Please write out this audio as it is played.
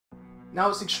Now,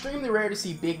 it's extremely rare to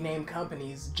see big name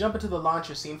companies jump into the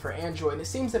launcher scene for Android, and it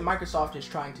seems that Microsoft is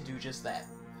trying to do just that.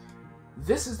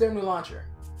 This is their new launcher,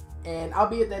 and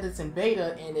albeit that it's in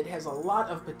beta and it has a lot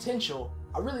of potential,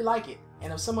 I really like it.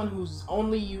 And as someone who's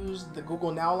only used the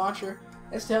Google Now launcher,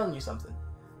 that's telling you something.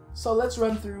 So let's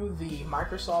run through the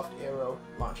Microsoft Aero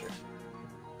launcher.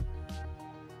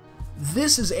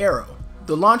 This is Aero,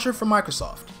 the launcher from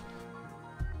Microsoft.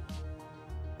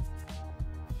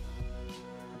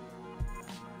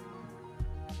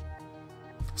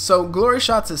 So glory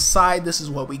shots aside, this is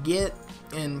what we get.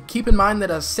 And keep in mind that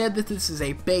I said that this is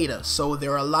a beta, so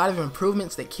there are a lot of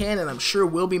improvements that can and I'm sure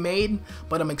will be made,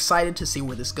 but I'm excited to see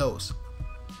where this goes.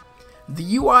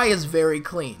 The UI is very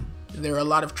clean. There are a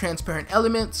lot of transparent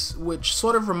elements, which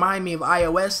sort of remind me of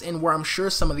iOS and where I'm sure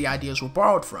some of the ideas were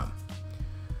borrowed from.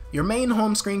 Your main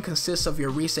home screen consists of your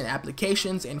recent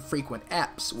applications and frequent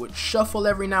apps, which shuffle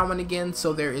every now and again,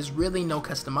 so there is really no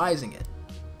customizing it.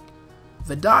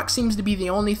 The dock seems to be the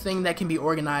only thing that can be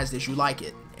organized as you like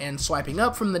it, and swiping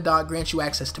up from the dock grants you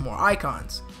access to more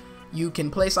icons. You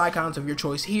can place icons of your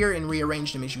choice here and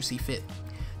rearrange them as you see fit.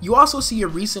 You also see your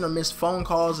recent or missed phone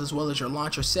calls as well as your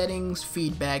launcher settings,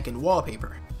 feedback, and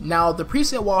wallpaper. Now, the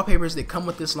preset wallpapers that come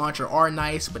with this launcher are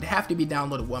nice, but have to be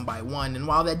downloaded one by one, and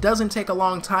while that doesn't take a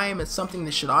long time, it's something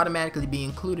that should automatically be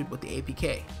included with the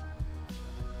APK.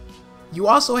 You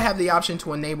also have the option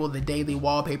to enable the daily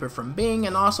wallpaper from Bing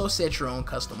and also set your own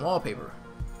custom wallpaper.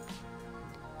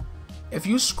 If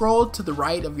you scroll to the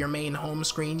right of your main home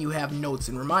screen, you have notes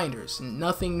and reminders.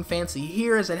 Nothing fancy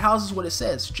here as it houses what it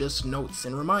says, just notes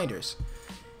and reminders.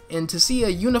 And to see a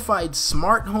unified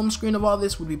smart home screen of all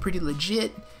this would be pretty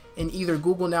legit in either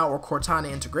Google Now or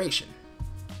Cortana integration.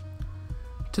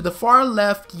 To the far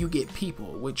left, you get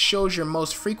People, which shows your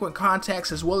most frequent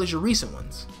contacts as well as your recent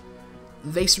ones.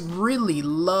 They really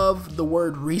love the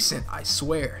word recent, I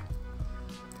swear.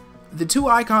 The two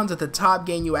icons at the top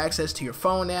gain you access to your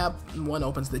phone app. One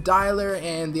opens the dialer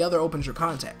and the other opens your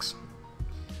contacts.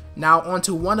 Now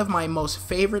onto one of my most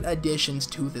favorite additions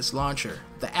to this launcher,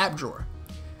 the app drawer.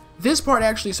 This part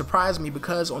actually surprised me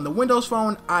because on the Windows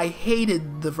phone, I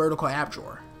hated the vertical app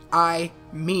drawer. I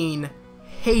mean,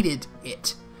 hated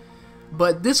it.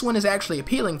 But this one is actually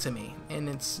appealing to me, and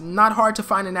it's not hard to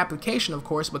find an application, of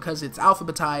course, because it's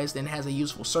alphabetized and has a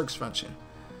useful search function.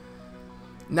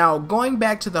 Now, going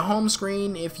back to the home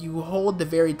screen, if you hold the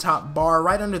very top bar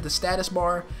right under the status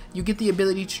bar, you get the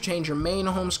ability to change your main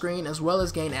home screen as well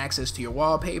as gain access to your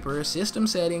wallpaper, system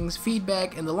settings,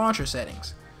 feedback, and the launcher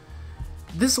settings.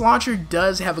 This launcher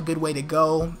does have a good way to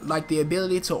go, like the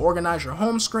ability to organize your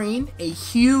home screen, a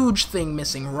huge thing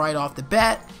missing right off the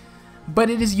bat, but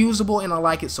it is usable and I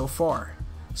like it so far.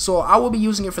 So I will be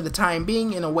using it for the time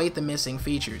being and await the missing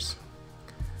features.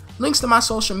 Links to my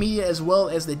social media as well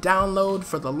as the download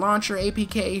for the launcher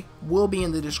APK will be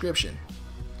in the description.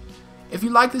 If you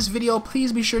like this video,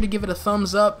 please be sure to give it a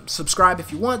thumbs up, subscribe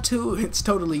if you want to, it's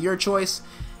totally your choice,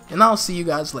 and I'll see you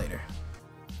guys later.